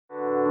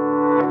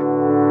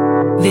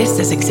This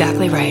is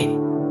exactly right.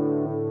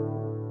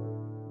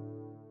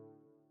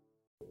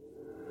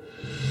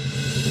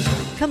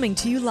 Coming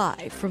to you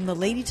live from the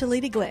Lady to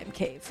Lady Glam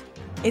Cave,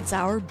 it's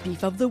our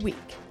Beef of the Week.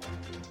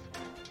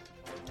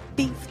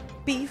 Beef,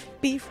 beef,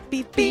 beef,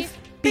 beef, beef,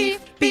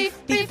 beef,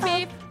 beef, beef, beef,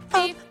 beef,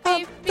 of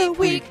the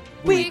week,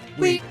 week,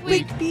 beef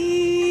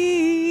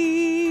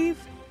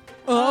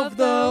of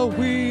the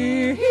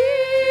week.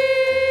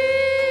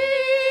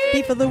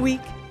 Beef of the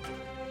week.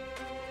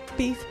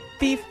 Beef,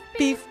 beef,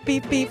 beef,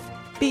 beef, beef,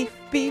 beef,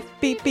 beef,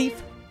 beef,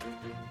 beef.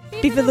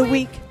 Beef of the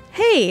week.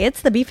 Hey,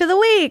 it's the Beef of the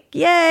Week.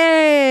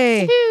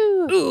 Yay!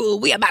 Ooh,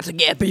 we about to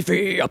get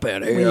beefy up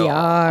in here. We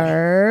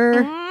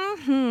are.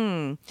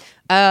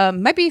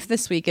 My beef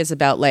this week is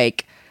about,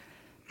 like,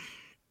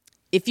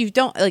 if you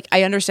don't, like,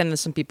 I understand that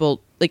some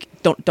people, like,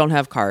 don't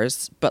have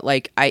cars, but,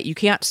 like, you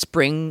can't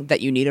spring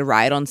that you need a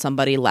ride on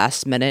somebody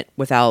last minute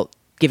without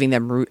giving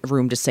them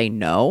room to say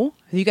no.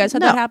 Have you guys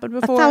had that happen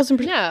before?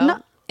 1,000%.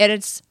 No. And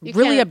it's You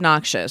really can't.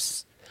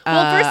 obnoxious.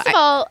 Well, first of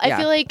all, I yeah.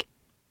 feel like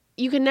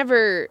you can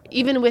never,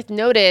 even with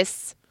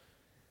notice,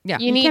 Yeah.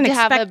 you need can't to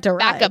have a expect a ride.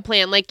 backup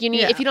plan. Like, you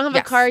need, if you don't have a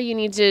Yes. car, you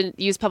need to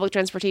use public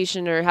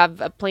transportation or have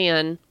a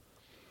plan.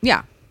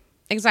 Yeah,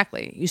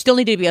 exactly. You still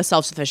need to be a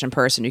self-sufficient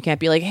person. You can't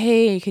be like,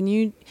 hey, can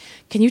you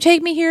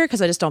take me here?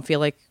 Because I just don't feel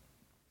like.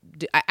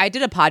 I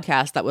did a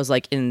podcast that was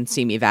like in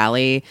Simi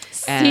Valley.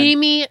 And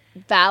Simi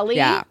Valley?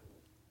 yeah,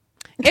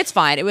 it's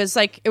fine. It was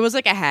like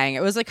a hang.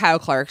 It was like Kyle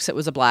Clark's. It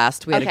was a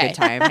blast. We had a Okay. good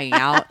time hanging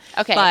out.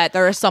 Okay. But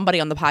there is somebody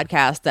on the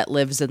podcast that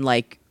lives in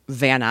like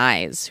Van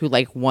Nuys who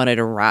like wanted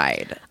a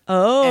ride.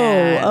 Oh,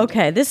 And-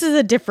 okay. This is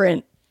a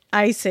different.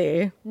 I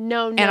see.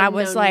 No, I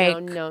was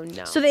like- no.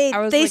 So they I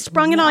was they like,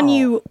 sprung it on no.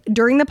 you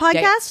during the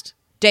podcast.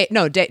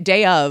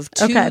 Day of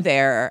to Okay.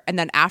 there, and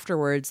then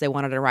afterwards they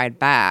wanted to ride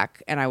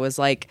back, and I was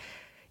like,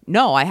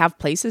 no, I have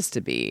places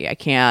to be. I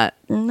can't.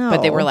 No.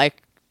 But they were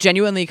like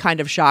genuinely kind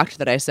of shocked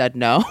that I said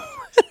no.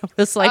 I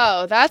was like,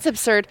 Oh, that's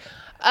absurd.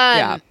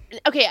 Yeah.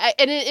 Okay,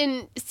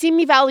 and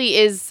Simi Valley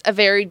is a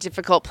very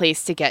difficult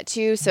place to get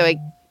to, so I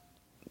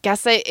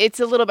guess it's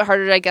a little bit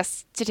harder, I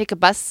guess, to take a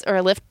bus or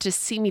a lift to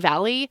Simi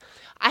Valley.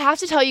 I have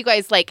to tell you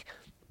guys, like,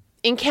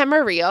 in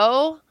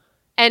Camarillo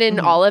and in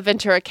all of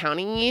Ventura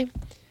County,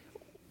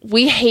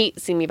 we hate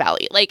Simi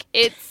Valley. Like,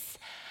 it's...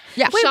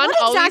 yeah. Wait, Sean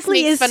what always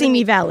exactly makes is fun of Simi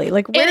me. Valley?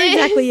 Like, where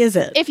exactly is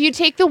it? If you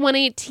take the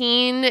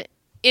 118,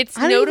 it's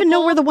I don't even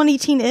know where the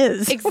 118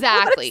 is.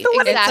 Exactly,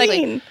 What is the exactly.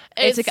 118?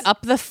 It's like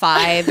up the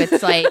 5.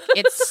 It's like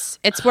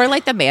it's where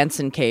like the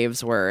Manson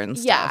caves were and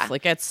stuff. Yeah.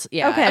 Like it's Okay,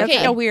 it's okay.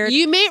 kinda weird.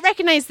 You may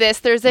recognize this.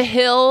 There's a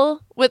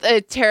hill with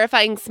a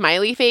terrifying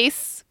smiley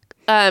face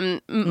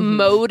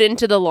mowed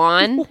into the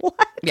lawn.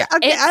 What? Yeah.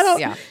 Okay, I don't.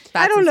 yeah,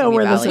 I don't in know Simi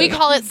where this Valley. We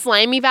call it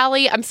Slimy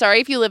Valley. I'm sorry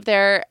if you live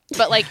there,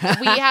 but like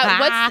we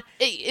have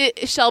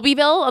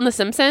Shelbyville on The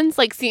Simpsons.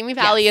 Like Simi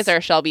Valley Yes. is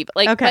our Shelby.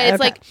 Like, Okay, but it's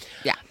okay. like,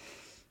 Yeah.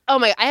 oh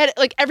my! I had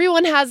like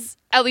everyone has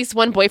at least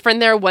one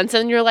boyfriend there once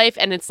in your life,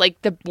 and it's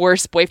like the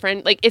worst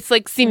boyfriend. Like it's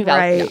like Simi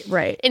Valley. Right,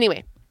 right.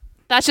 Anyway,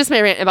 that's just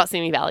my rant about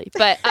Simi Valley.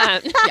 But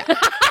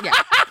Yeah.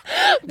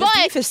 The but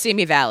beef is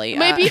Simi Valley.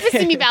 my beef is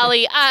Simi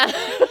Valley.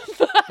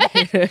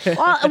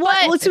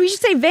 Well, so we should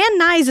say Van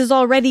Nuys is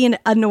already an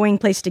annoying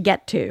place to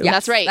get to. Yes,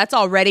 That's right. That's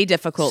already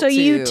difficult. So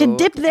you to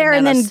dip there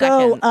and then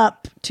go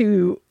up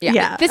to This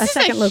a is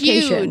second a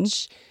location.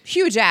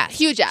 huge ask.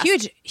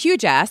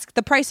 Huge ask.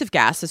 The price of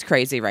gas is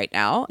crazy right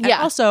now. And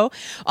Yeah. also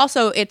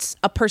it's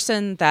a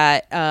person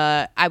that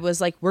I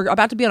was like, we're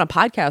about to be on a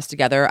podcast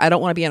together. I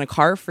don't want to be in a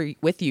car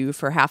with you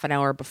for half an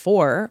hour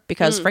before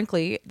because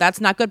frankly,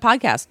 that's not good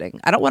podcasting.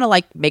 I don't want to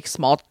like make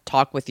small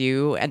talk with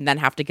you and then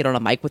have to get on a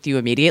mic with you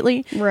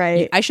immediately.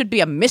 Right. I should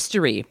be a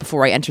mystery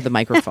before I enter the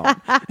microphone.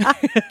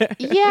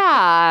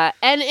 Yeah.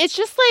 And it's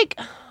just like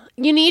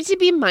you need to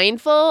be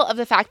mindful of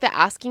the fact that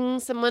asking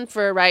someone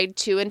for a ride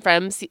to and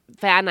from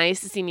Van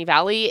Nuys to Simi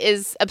Valley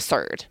is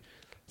absurd.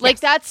 Like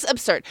that's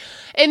absurd.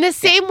 In the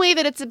same way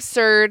that it's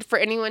absurd for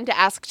anyone to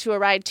ask to a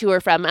ride to or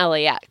from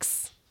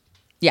LAX.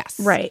 Yes.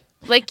 Right.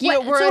 Like you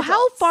we're So how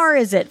adults. far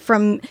is it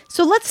from?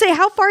 So let's say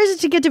how far is it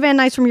to get to Van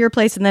Nuys from your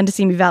place and then to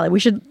Simi Valley? We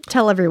should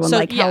tell everyone how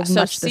much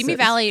this Simi is.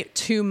 Valley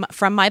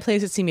from my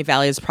place at Simi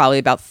Valley is probably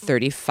about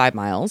 35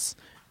 miles.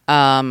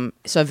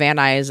 So Van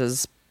Nuys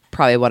is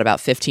probably about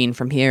 15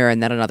 from here,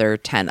 and then another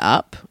 10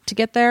 up to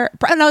get there.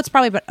 No, it's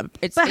probably But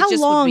how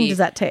long does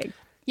that take?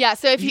 Yeah,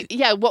 so if you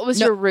what was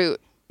your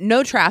route?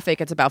 No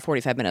traffic. It's about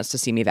 45 minutes to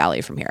Simi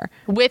Valley from here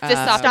With the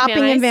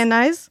Stopping in Van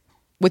Nuys?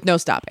 with no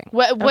stopping.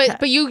 What Okay.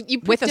 but you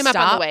With picked a him up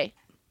on stop? the way.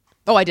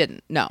 Oh, I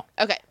didn't. No.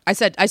 Okay. I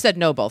said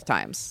no both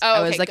times. Oh, I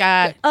was okay, like,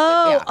 good, good.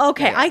 Oh, Yeah,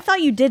 okay. yeah. I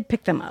thought you did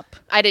pick them up.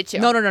 I did too.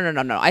 No.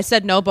 I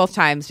said no both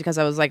times because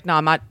I was like, no,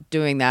 I'm not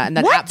doing that. And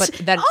then, What? but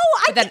then,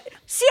 I then,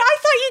 see. I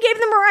thought you gave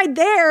them a ride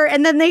there,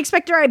 and then they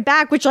expected a ride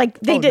back, which like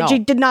they Oh, did no.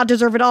 did not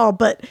deserve at all.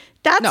 But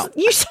that's No.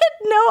 you said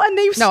no, and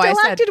they still I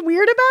said- acted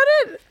weird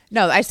about it.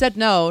 no, I said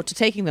no to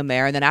taking them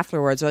there. And then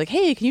afterwards, they're like,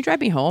 hey, can you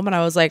drive me home? And I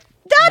was like,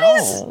 That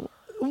is no.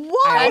 wild.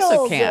 I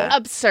also can't.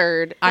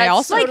 Absurd. I That's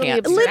also totally can't.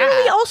 absurd.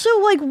 Literally, also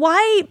like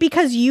why?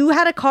 Because you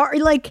had a car.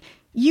 Like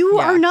you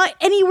Yeah. are not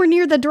anywhere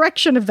near the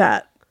direction of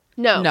that.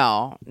 No.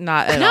 No,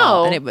 not at No.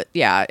 all. And it was.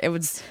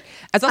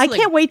 It's also I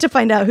can't wait to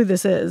find out who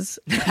this is.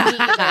 Me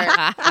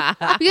either.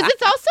 Because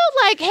it's also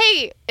like,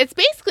 hey, it's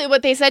basically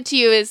what they said to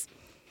you is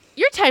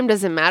your time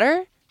doesn't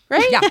matter,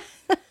 right? Yeah.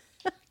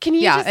 Can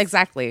you Yeah, just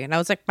exactly. And I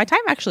was like, my time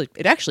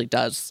actually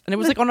does. And it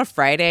was like on a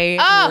Friday.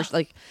 Oh. And we were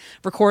like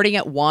recording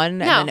at 1.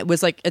 And then it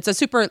was like, it's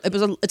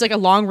like a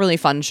long, really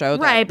fun show.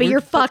 that Right, but we're-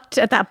 you're fucked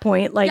at that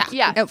point. Like,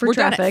 Yeah. for we're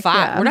traffic. done at 5.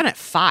 yeah. We're done at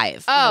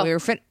 5. Oh. We're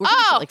finished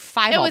at like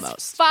 5 it almost.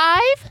 was 5?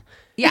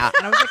 Yeah.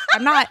 And I was like,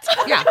 I'm not.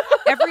 Yeah.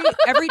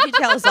 Every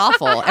detail is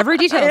awful. Every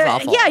detail is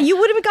awful. Yeah, you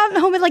would have gotten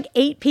home at like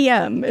 8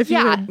 p.m. if you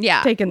Yeah. had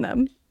Yeah. taken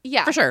them.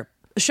 Yeah. For sure.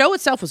 The show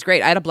itself was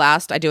great. I had a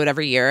blast. I do it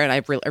every year and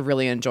I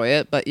really enjoy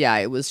it. But yeah,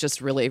 it was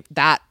just really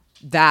that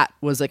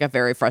was like a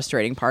very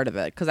frustrating part of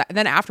it. Because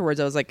then afterwards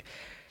I was like,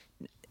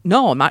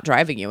 no, I'm not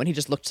driving you. And he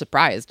just looked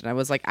surprised. And I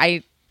was like,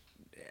 I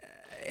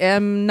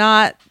am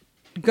not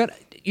good.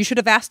 You should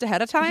have asked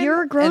ahead of time.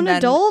 You're a grown And then-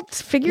 adult.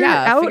 Figure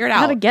Yeah, out figure it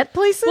how out. to get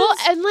places. Well,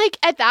 and like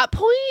at that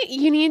point,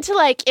 you need to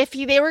like, if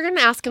they were going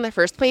to ask in the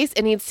first place,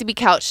 it needs to be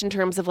couched in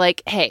terms of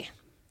like, hey,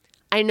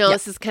 I know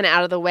this is kind of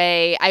out of the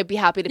way. I'd be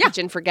happy to pitch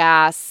in for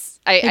gas.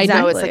 I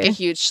know it's like a Exactly.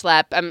 huge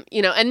schlep.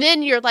 And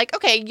then you're like,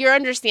 okay, you're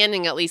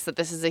understanding at least that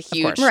this is a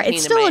huge course. right, pain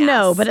it's in still my a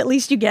no, ass. but at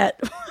least you get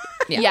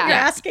Yeah. you're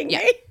asking Yeah.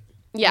 me.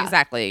 Yeah.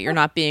 Exactly. You're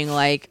not being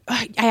like,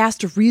 I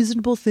asked a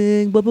reasonable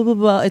thing, blah, blah, blah,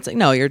 blah. It's like,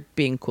 no, you're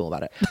being cool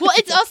about it. Well,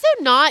 it's also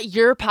not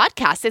your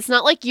podcast. It's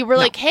not like you were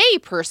like, hey,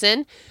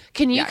 person,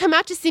 can you Yeah. come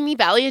out to Simi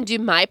Valley and do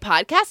my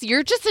podcast?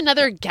 You're just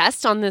another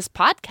guest on this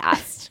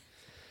podcast.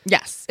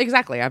 Yes,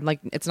 exactly. I'm like,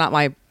 it's not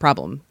my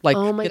problem. Like,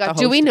 Oh my get the God.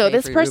 Do host we to know pay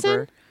this for your person?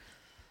 Uber.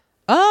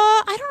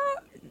 I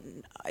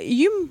don't know.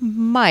 You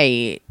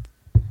might.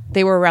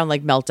 They were around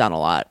like Meltdown a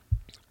lot.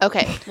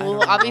 Okay. Well,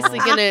 we're obviously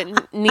going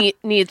to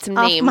need some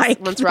Off names mic.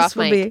 once we're off This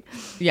will mic.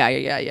 be-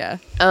 Yeah.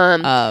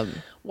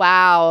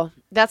 Wow.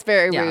 That's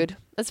very Yeah. rude.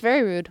 That's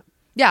very rude.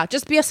 Yeah,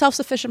 just be a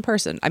self-sufficient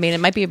person. I mean, it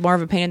might be more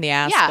of a pain in the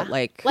ass, Yeah. but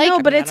like, Like- no,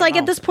 but I mean, it's I like don't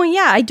at know. this point,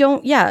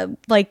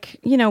 like,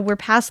 we're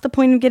past the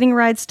point of getting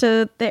rides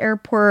to the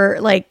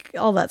airport, like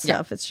all that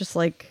stuff. It's just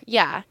like,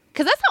 Yeah.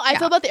 Because that's how I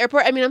feel about the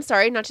airport. I mean, I'm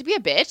sorry not to be a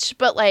bitch,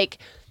 but like,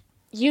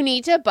 you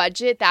need to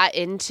budget that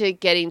into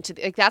getting to,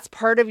 like, that's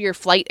part of your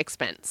flight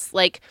expense.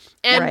 Like,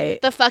 and Right.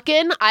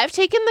 I've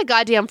taken the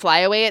goddamn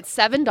flyaway at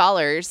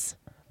 $7.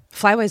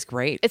 Flyway's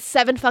great. It's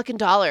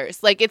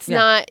 $7 Like, it's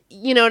not,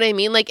 you know what I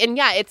mean? Like, and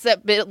yeah, it's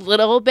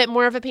little bit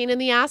more of a pain in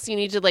the ass. You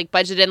need to like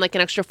budget in like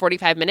an extra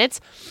 45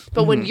 minutes.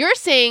 But when you're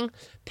saying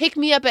pick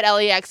me up at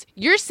LAX,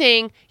 you're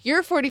saying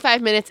your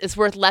 45 minutes is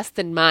worth less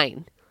than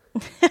mine.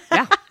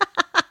 Yeah.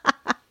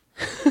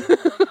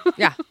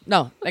 Yeah.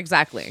 No,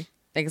 exactly.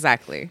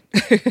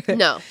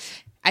 No.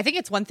 I think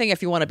it's one thing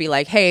if you want to be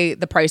like, hey,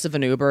 the price of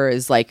an Uber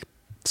is like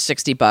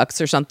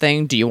 $60 or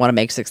something. Do you want to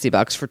make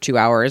 $60 for 2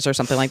 hours or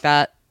something like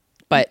that?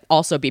 But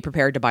also be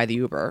prepared to buy the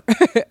Uber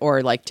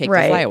or like take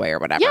Right. the flyaway or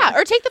whatever. Yeah,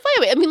 or take the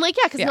flyaway. I mean, like,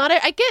 yeah, because Yeah.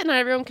 I get not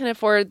everyone can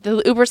afford,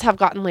 the Ubers have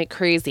gotten like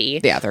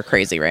crazy. Yeah, they're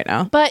crazy right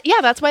now. But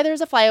yeah, that's why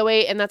there's a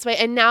flyaway, and that's why,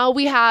 and now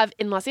we have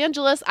in Los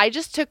Angeles, I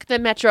just took the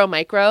Metro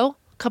Micro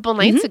a couple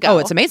nights ago. Oh,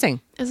 it's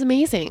amazing. It's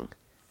amazing.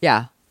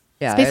 Yeah.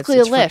 Yeah. It's basically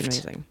a freaking lift.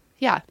 amazing.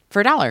 Yeah.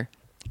 For $1.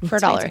 For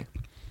It's $1. amazing.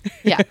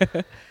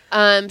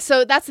 Yeah.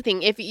 So that's the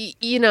thing. If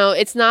you know,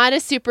 it's not a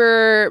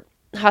super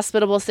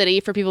hospitable city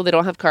for people that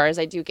don't have cars.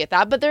 I do get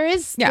that, but there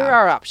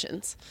are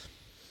options.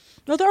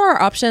 No, there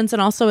are options,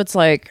 and also it's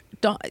like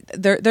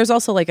there's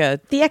also like a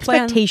the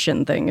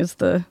expectation thing is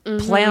the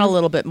plan a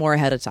little bit more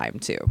ahead of time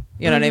too.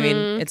 You know what I mean?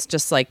 It's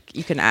just like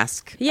you can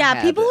ask. yeah.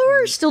 ahead. People who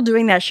are still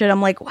doing that shit,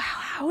 I'm like,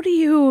 wow,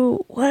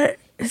 what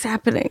is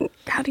happening?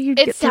 How do you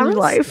get through sounds-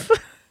 life?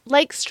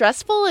 Like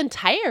stressful and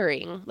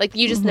tiring. Like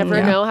you just never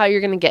Yeah. know how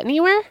you're going to get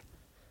anywhere.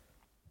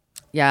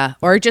 Yeah,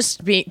 or just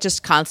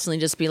constantly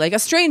just be like a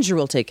stranger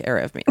will take care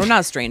of me, or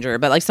not a stranger,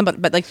 but like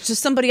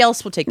just somebody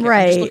else will take care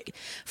of me. Right. Just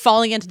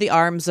falling into the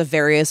arms of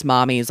various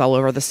mommies all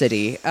over the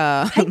city.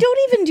 I don't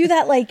even do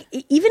that. Like,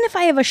 even if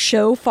I have a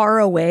show far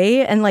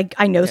away and like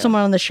I know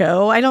someone on the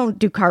show, I don't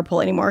do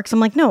carpool anymore because I'm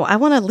like, no, I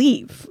want to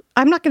leave.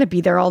 I'm not going to be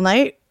there all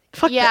night.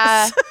 Fuck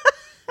Yeah.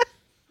 this.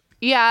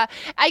 Yeah.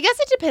 I guess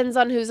it depends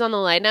on who's on the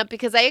lineup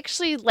because I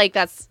actually like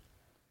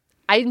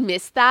I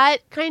miss that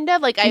kind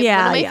of like one of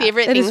my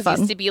favorite it is things fun.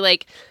 used to be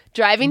like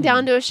driving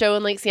down to a show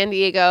in like San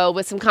Diego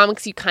with some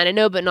comics you kind of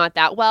know but not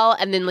that well,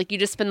 and then like you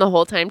just spend the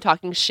whole time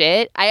talking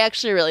shit. I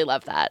actually really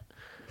love that.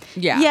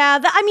 Yeah, Yeah,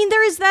 I mean,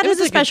 there is that It is was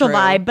a a good special crew.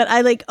 vibe, but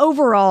I like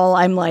overall,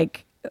 I'm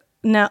like,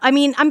 no. I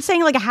mean, I'm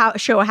saying like a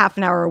show a half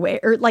an hour away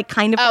or like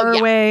kind of Oh, far yeah.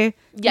 away,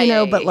 Yeah, you yeah,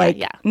 know, yeah, but yeah, like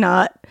yeah.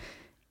 not,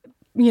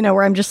 you know,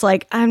 where I'm just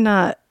like, I'm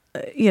not,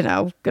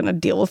 gonna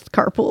deal with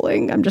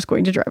carpooling. I'm just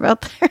going to drive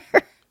out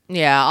there.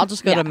 yeah. I'll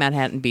just go Yeah. to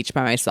Manhattan Beach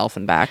by myself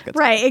and back. It's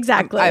Right,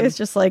 exactly. I'm- It's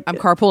just like I'm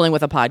carpooling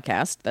with a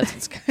podcast.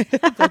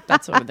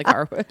 That's what I'm in the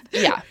car with.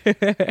 Yeah.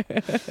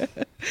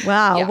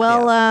 wow. Yeah,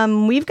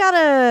 well, we've got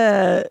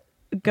to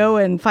go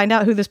and find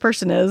out who this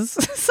person is.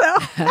 So,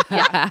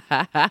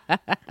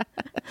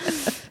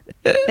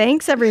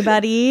 thanks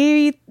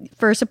everybody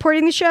for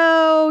supporting the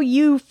show.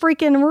 You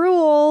freaking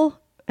rule.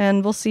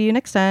 and we'll see you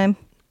next time.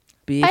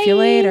 Beef you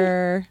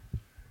later.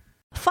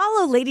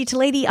 Follow Lady to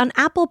Lady on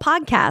Apple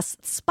Podcasts,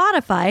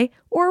 Spotify,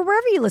 or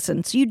wherever you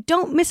listen so you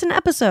don't miss an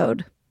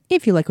episode.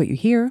 If you like what you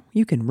hear,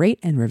 you can rate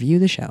and review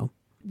the show.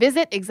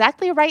 Visit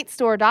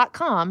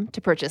exactlyrightstore.com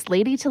to purchase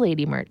Lady to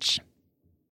Lady merch.